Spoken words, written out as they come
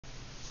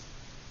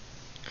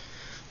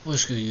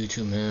What's good,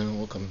 YouTube, man?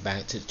 Welcome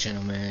back to the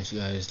channel, man. If you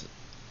guys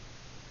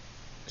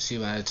see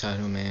by the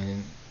title,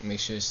 man, make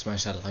sure to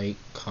smash that like,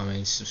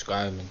 comment,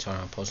 subscribe, and turn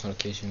on post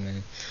notification,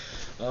 man.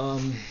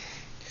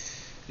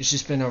 It's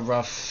just been a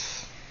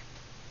rough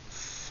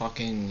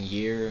fucking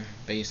year,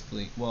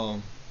 basically.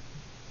 Well,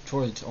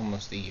 towards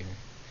almost a year.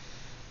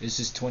 This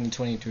is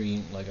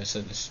 2023. Like I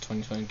said, this is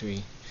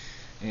 2023,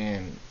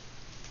 and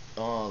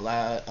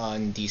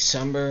in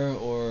December,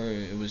 or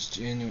it was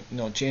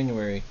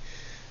January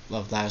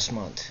of last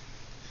month.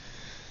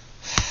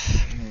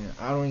 Man,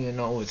 I don't even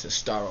know where to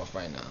start off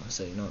right now.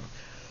 So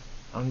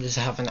I'm just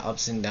having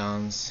ups and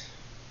downs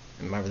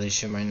in my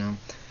relationship right now.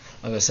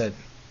 Like I said,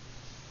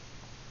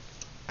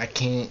 I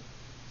can't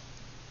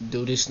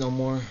do this no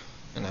more,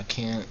 and I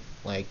can't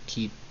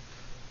keep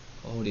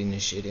holding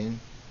this shit in,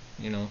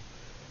 you know.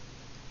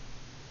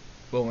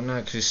 But we're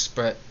not just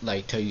tell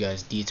you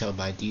guys detail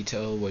by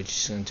detail. We're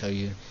just gonna tell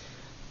you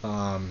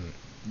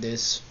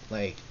this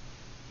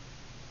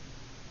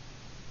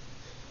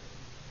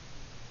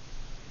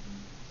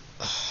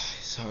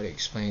it's hard to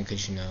explain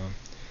because it's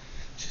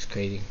just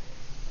crazy.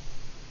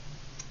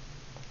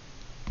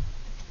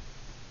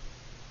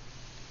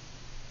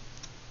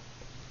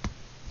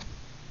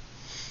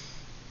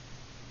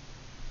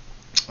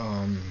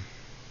 I'm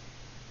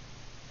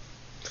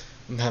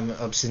having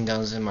ups and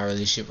downs in my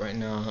relationship right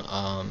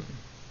now.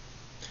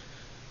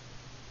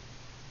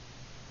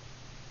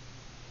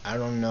 I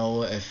don't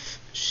know if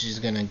she's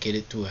gonna get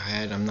it through her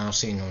head. I'm not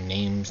saying no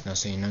names, not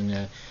saying none of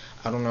that.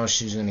 I don't know if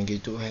she's gonna get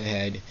it through her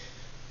head.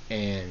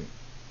 And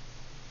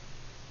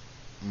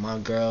my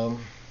girl,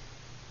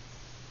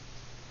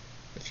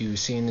 if you're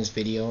seeing this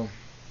video,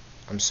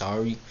 I'm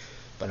sorry,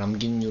 but I'm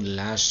giving you the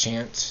last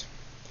chance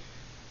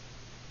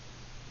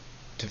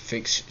to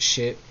fix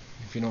shit.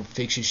 If you don't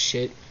fix your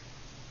shit,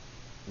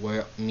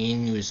 where me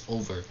and you is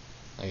over.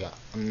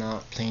 I'm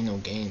not playing no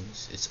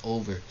games. It's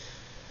over.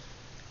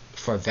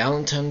 For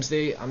Valentine's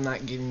Day, I'm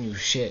not giving you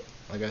shit.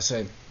 Like I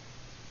said,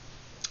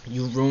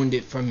 you ruined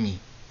it for me.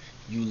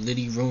 You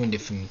literally ruined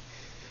it for me.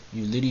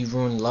 You literally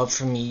ruined love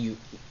for me. You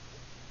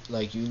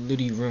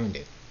literally ruined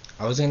it.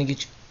 I was gonna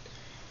get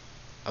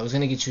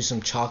you some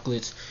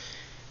chocolates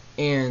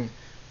and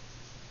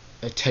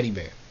a teddy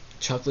bear.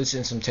 Chocolates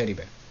and some teddy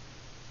bear.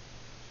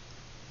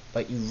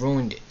 But you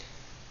ruined it.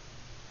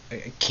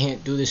 I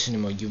can't do this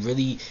anymore. You're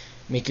really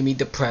making me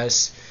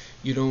depressed.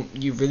 You're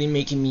really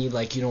making me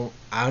I don't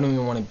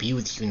even want to be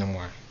with you no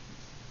more.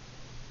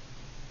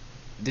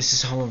 This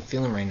is how I'm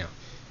feeling right now.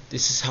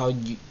 This is how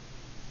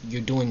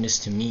you're doing this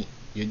to me.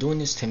 You're doing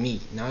this to me,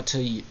 not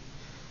to you.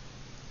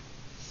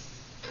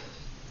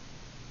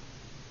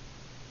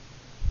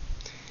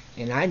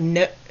 And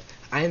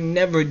I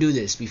never do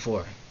this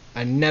before.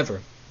 I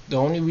never. The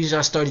only reason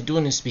I started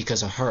doing this is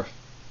because of her.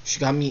 She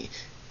got me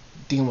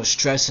dealing with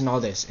stress and all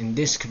this, and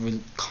this could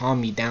really calm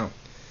me down.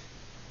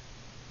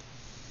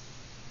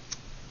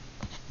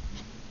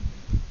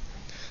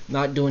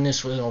 Not doing this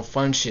for no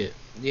fun shit.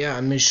 Yeah,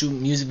 I'm gonna shoot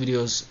music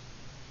videos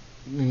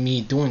with me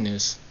doing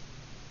this.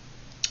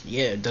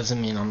 Yeah, it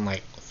doesn't mean I'm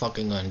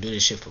fucking gonna do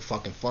this shit for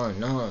fucking fun.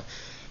 No,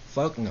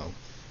 fuck no.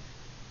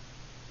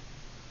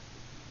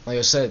 Like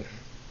I said,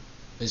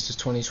 this is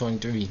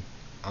 2023.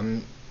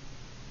 I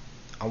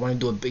want to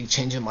do a big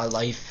change in my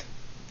life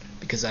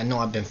because I know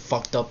I've been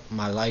fucked up in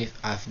my life.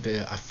 I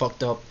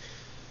fucked up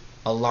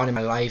a lot in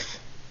my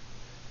life,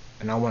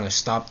 and I want to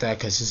stop that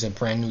because it's a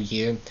brand new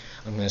year.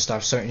 I'm gonna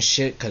stop certain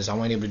shit because I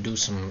want to be able to do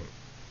some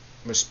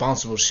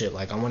responsible shit.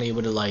 I want to be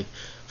able to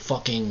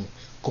fucking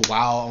go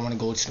out. I want to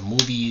go to the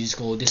movies,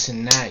 go this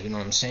and that. You know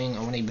what I'm saying? I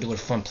want to be able to go to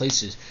fun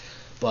places.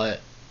 But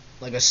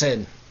like I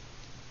said,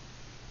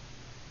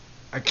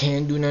 I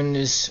can't do none of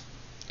this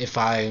if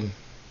I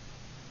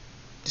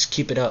just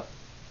keep it up.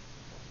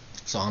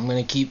 So I'm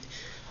gonna keep,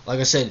 like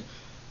I said,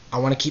 I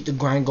want to keep the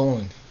grind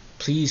going.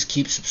 Please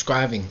keep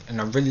subscribing, and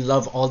I really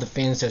love all the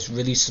fans that's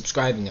really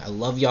subscribing. I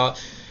love y'all.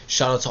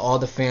 Shout out to all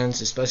the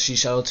fans, especially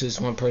shout out to this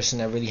one person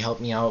that really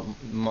helped me out,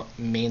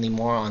 mainly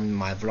more on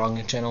my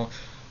vlogging channel.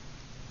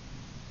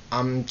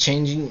 I'm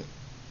changing.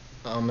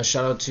 A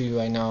shout out to you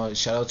right now.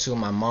 Shout out to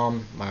my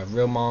mom, my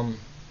real mom.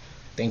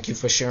 Thank you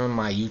for sharing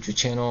my YouTube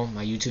channel,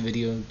 my YouTube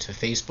video to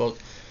Facebook.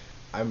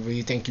 I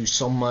really thank you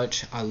so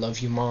much. I love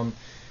you, Mom.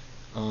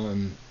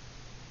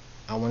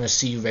 I want to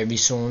see you very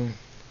soon.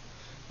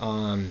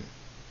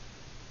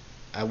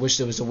 I wish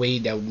there was a way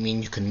that would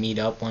mean you could meet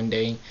up one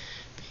day,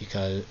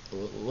 because,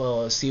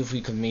 well, see if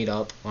we could meet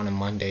up on a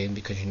Monday,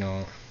 because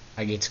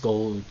I get to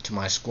go to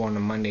my school on a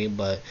Monday,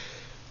 but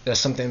that's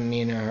something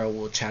me and her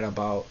will chat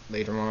about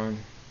later on,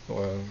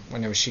 or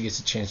whenever she gets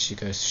a chance. She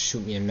can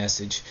shoot me a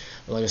message.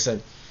 But like I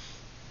said,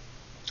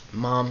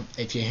 Mom,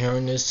 if you're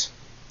hearing this,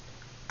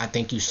 I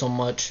thank you so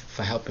much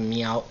for helping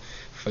me out,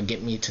 for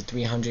getting me to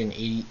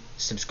 380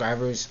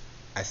 subscribers.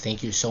 I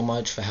thank you so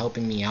much for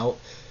helping me out.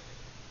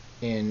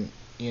 And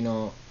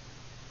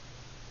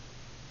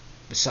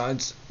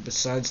besides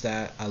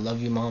that, I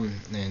love you, Mom,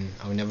 and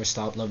I'll never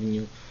stop loving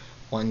you.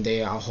 One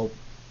day I hope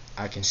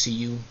I can see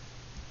you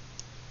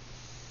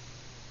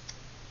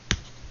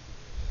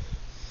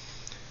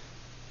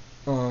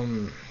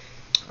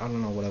I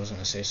don't know what I was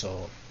gonna say.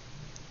 So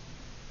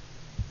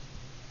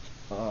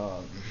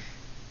um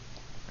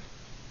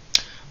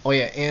oh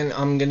yeah, and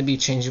I'm gonna be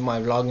changing my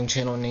vlogging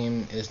channel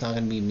name. It's not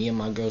gonna be me and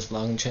my girl's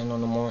vlogging channel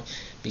no more,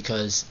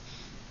 because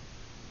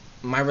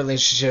my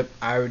relationship,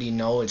 I already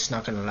know it's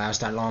not gonna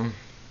last that long.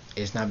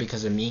 It's not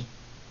because of me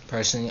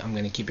personally. I'm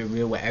gonna keep it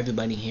real with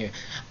everybody here.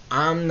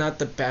 I'm not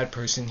the bad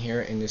person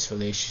here in this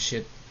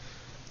relationship.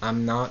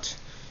 I'm not,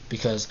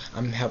 because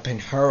I'm helping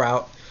her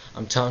out.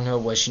 I'm telling her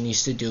what she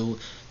needs to do,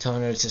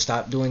 telling her to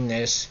stop doing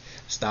this,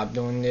 stop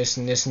doing this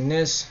and this and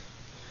this.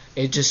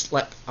 It just,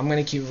 like, I'm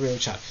gonna keep it real,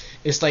 child.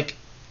 It's like,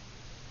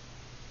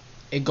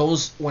 it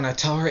goes, when I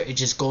tell her, it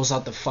just goes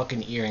out the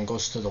fucking ear and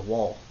goes to the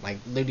wall, like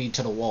literally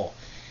to the wall.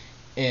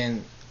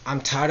 And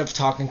I'm tired of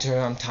talking to her.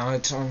 I'm tired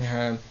of telling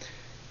her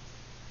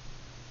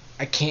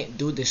I can't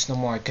do this no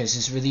more, because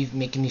it's really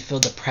making me feel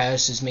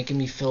depressed. It's making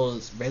me feel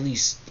really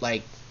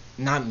like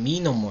not me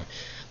no more.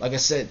 Like I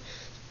said,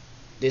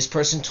 this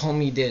person told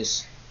me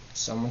this.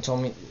 Someone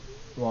told me,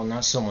 well,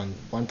 not someone,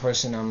 one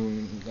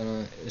person,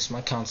 it's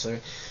my counselor.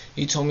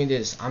 He told me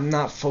this: I'm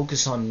not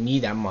focused on me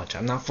that much.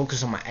 I'm not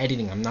focused on my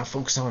editing. I'm not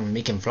focused on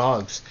making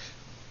vlogs.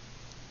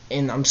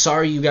 And I'm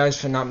sorry, you guys,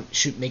 for not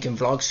making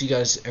vlogs for you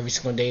guys every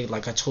single day.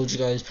 Like I told you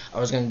guys, I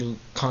was gonna do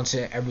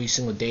content every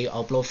single day,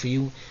 upload for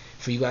you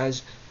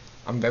guys.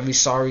 I'm very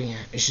sorry.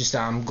 It's just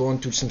that I'm going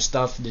through some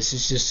stuff. This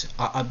is just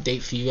an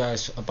update for you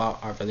guys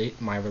about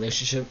my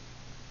relationship.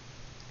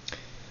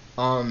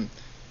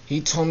 He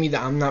told me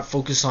that I'm not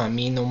focused on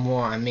me no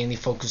more. I'm mainly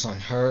focused on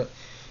her,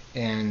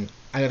 and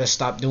I gotta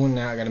stop doing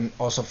that. I gotta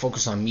also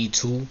focus on me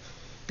too,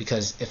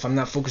 because if I'm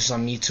not focused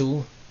on me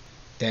too,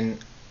 then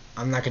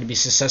I'm not gonna be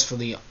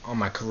successfully on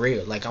my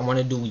career. Like, I want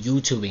to do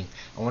YouTubing.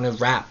 I want to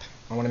rap.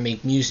 I want to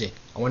make music.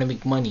 I want to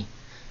make money.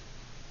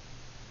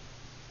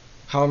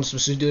 How am I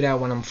supposed to do that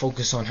when I'm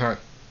focused on her?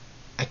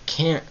 I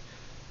can't.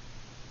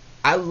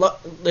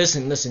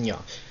 Listen,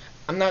 y'all.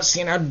 I'm not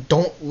saying I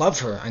don't love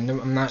her.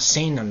 I'm not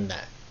saying none of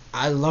that.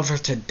 I love her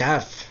to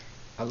death.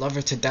 I love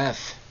her to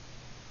death.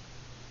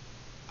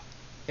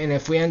 And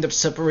if we end up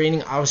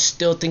separating, I'll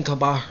still think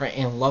about her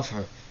and love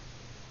her.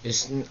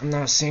 I'm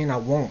not saying I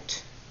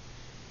won't.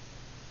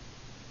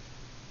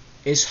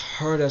 It's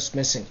her that's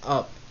messing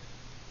up.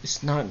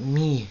 It's not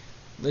me.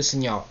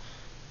 Listen, y'all.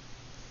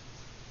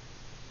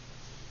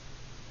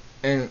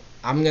 And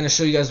I'm gonna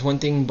show you guys one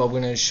thing, but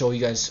we're gonna show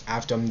you guys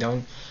after I'm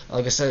done.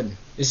 Like I said,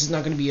 this is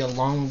not gonna be a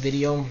long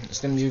video.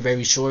 It's gonna be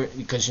very short,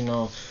 because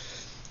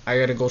I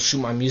gotta go shoot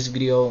my music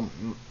video.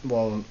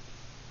 Well,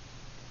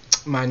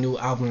 my new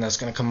album that's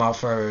gonna come out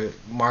for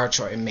March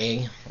or in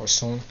May or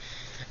soon.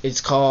 It's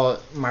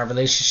called My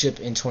Relationship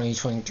in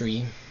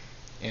 2023,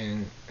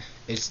 and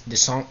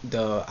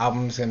the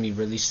album's gonna be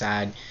really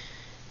sad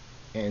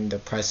and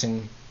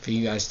depressing for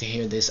you guys to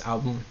hear this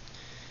album.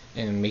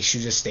 And make sure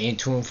you just stay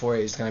tuned for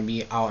it. It's gonna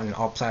be out on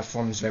all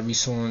platforms very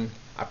soon.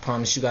 I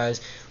promise you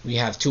guys. We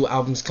have 2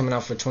 albums coming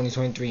out for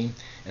 2023,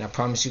 and I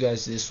promise you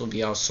guys this will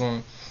be out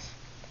soon.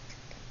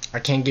 I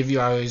can't give you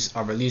guys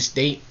a release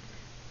date.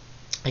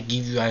 I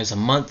give you guys a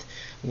month.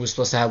 We're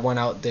supposed to have one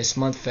out this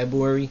month,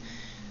 February,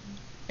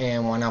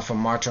 and one out for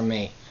March or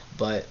May.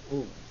 But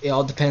it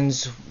all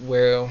depends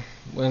where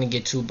we're gonna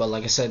get to. But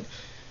like I said,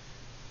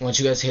 once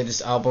you guys hear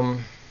this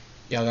album,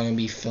 y'all gonna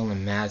be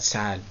feeling mad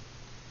sad.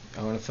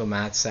 I want to feel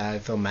mad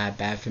sad, feel mad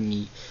bad for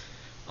me.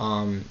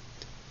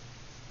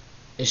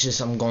 It's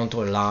just I'm going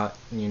through a lot,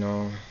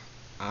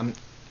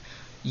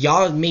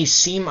 Y'all may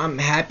seem I'm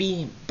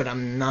happy, but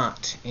I'm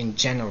not. In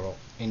general,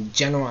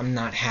 I'm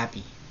not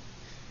happy.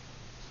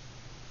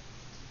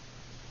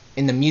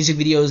 In the music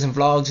videos and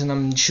vlogs and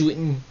I'm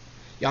shooting,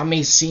 y'all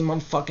may seem I'm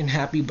fucking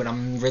happy, but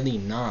I'm really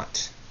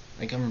not.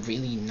 Like, I'm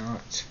really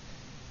not.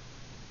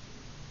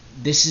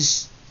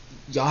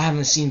 Y'all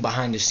haven't seen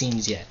behind the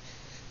scenes yet.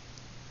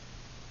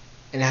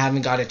 And I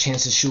haven't got a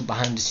chance to shoot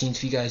behind the scenes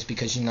for you guys,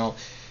 because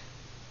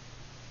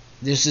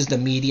this is the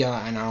media,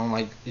 and I don't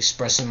like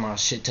expressing my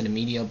shit to the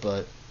media.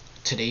 But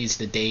today's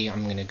the day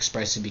I'm gonna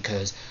express it,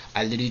 because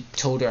I literally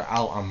told her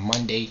out on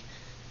Monday.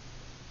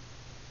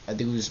 I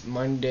think it was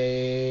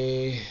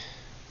Monday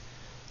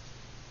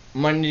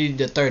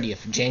the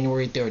 30th,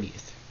 January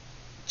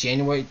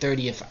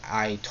 30th.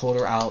 I told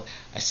her out.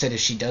 I said if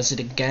she does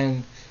it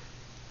again,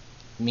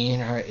 me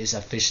and her is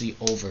officially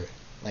over.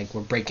 Like,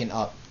 we're breaking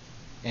up.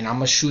 And I'm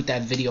gonna shoot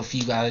that video for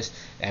you guys,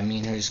 that me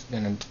and her is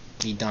gonna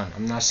be done.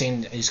 I'm not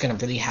saying it's gonna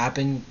really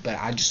happen, but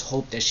I just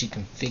hope that she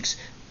can fix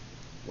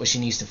what she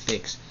needs to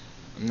fix.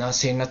 I'm not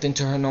saying nothing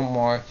to her no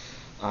more.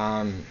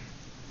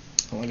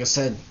 Like I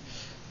said,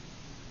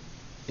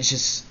 it's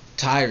just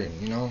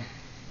tiring,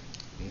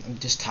 I'm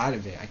just tired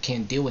of it. I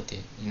can't deal with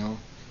it,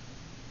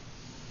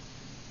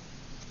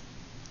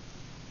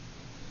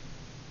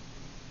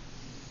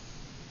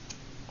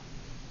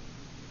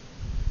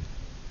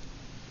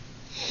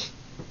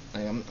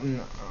 Like,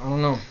 I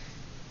don't know.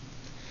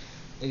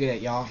 Look at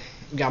that, y'all.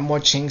 We got more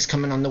chinks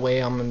coming on the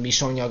way. I'm gonna be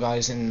showing y'all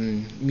guys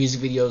in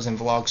music videos and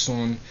vlogs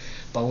soon.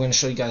 But we're gonna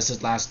show you guys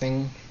this last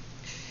thing.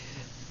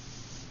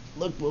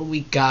 Look what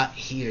we got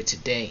here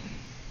today.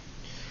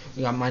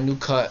 We got my new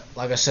cut.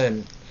 Like I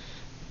said,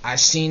 I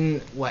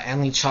seen what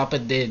Anthony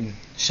Choppa did.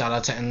 Shout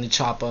out to Anthony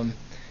Choppa,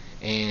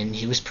 and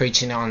he was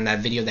preaching on that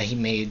video that he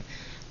made.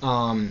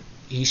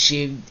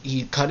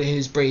 He cut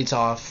his braids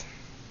off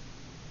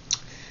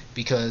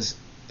because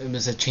it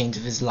was a change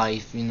of his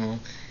life,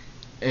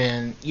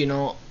 And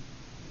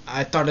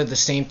I thought of the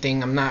same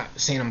thing. I'm not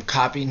saying I'm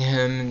copying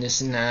him and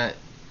this and that.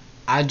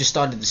 I just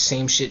thought of the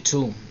same shit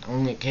too.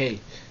 I'm like, hey,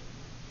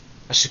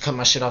 I should cut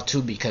my shit off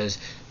too, because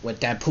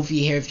with that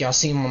poofy hair, if y'all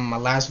seen one of my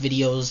last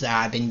videos that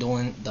I've been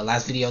doing, the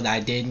last video that I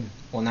did,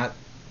 well, not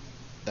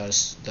the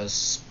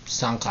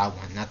SoundCloud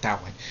one, not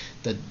that one,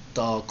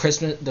 the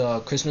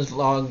Christmas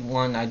vlog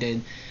one I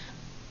did.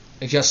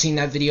 If y'all seen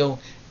that video,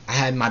 I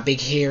had my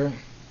big hair,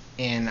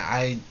 and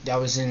that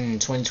was in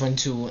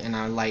 2022, and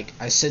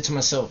I said to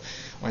myself,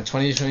 when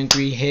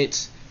 2023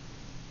 hits,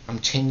 I'm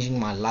changing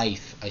my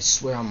life. I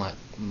swear on my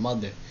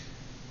mother.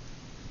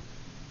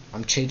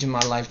 I'm changing my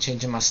life,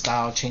 changing my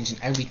style, changing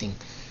everything.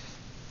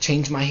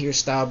 Change my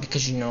hairstyle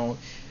because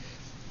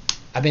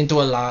I've been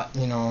through a lot,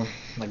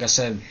 like I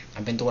said,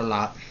 I've been through a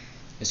lot.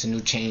 It's a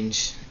new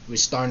change. We're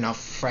starting off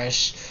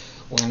fresh.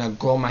 We're gonna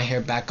grow my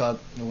hair back up.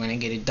 We're gonna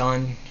get it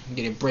done,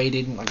 get it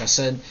braided, like I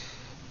said.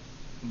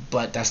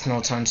 But that's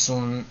no time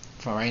soon.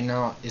 For right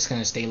now, it's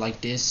gonna stay like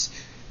this.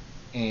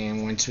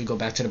 And once we go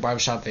back to the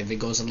barbershop, if it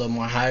goes a little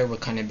more higher, we'll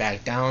cut it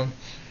back down.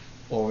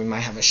 Or we might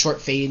have a short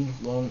fade.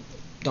 Well,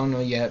 don't know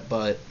yet,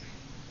 but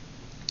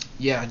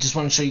yeah, I just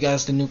want to show you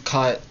guys the new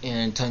cut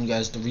and tell you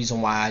guys the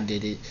reason why I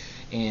did it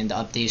and the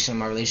updates in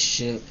my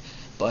relationship.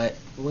 But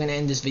we're gonna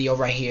end this video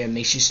right here.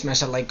 Make sure you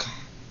smash that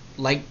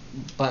like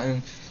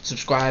button,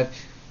 subscribe,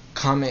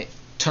 comment,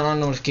 turn on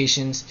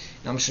notifications,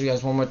 and I'm gonna show you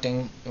guys one more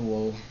thing, and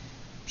we'll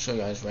show you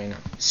guys right now.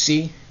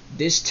 See,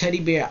 this teddy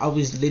bear, I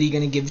was literally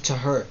gonna give it to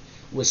her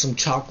with some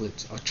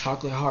chocolates, a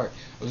chocolate heart.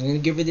 I was gonna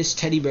give her this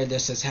teddy bear that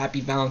says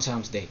Happy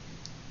Valentine's Day,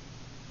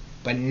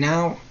 but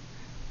now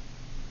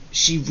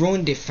she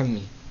ruined it for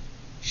me.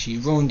 She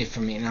ruined it for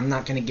me, and I'm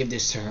not gonna give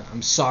this to her.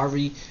 I'm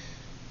sorry,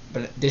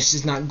 but this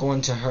is not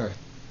going to her.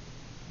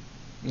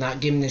 I'm not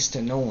giving this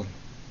to no one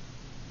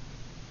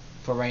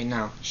for right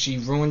now. She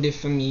ruined it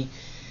for me,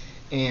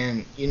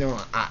 and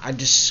I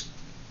just,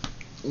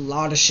 a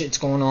lot of shit's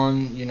going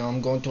on.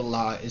 I'm going through a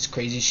lot. It's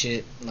crazy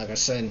shit. Like I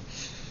said,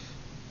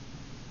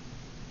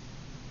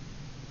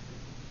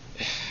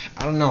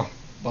 I don't know.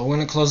 But we're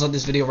gonna close out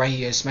this video right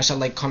here. Smash that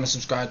like, comment,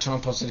 subscribe, turn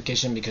on post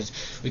notification, because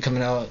we're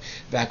coming out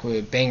back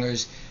with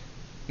bangers.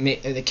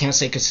 They can't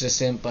stay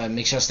consistent, but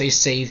make sure to stay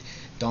safe.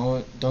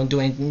 Don't do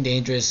anything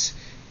dangerous.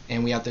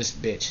 And we out this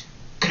bitch.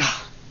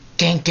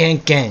 Gang, gang,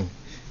 gang.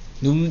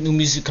 New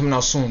music coming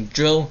out soon.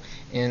 Drill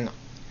and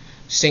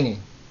singing.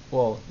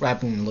 Well,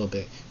 rapping a little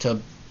bit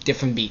to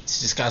different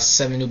beats. Just got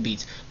 7 new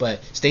beats.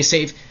 But stay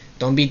safe.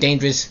 Don't be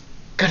dangerous.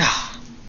 Gah.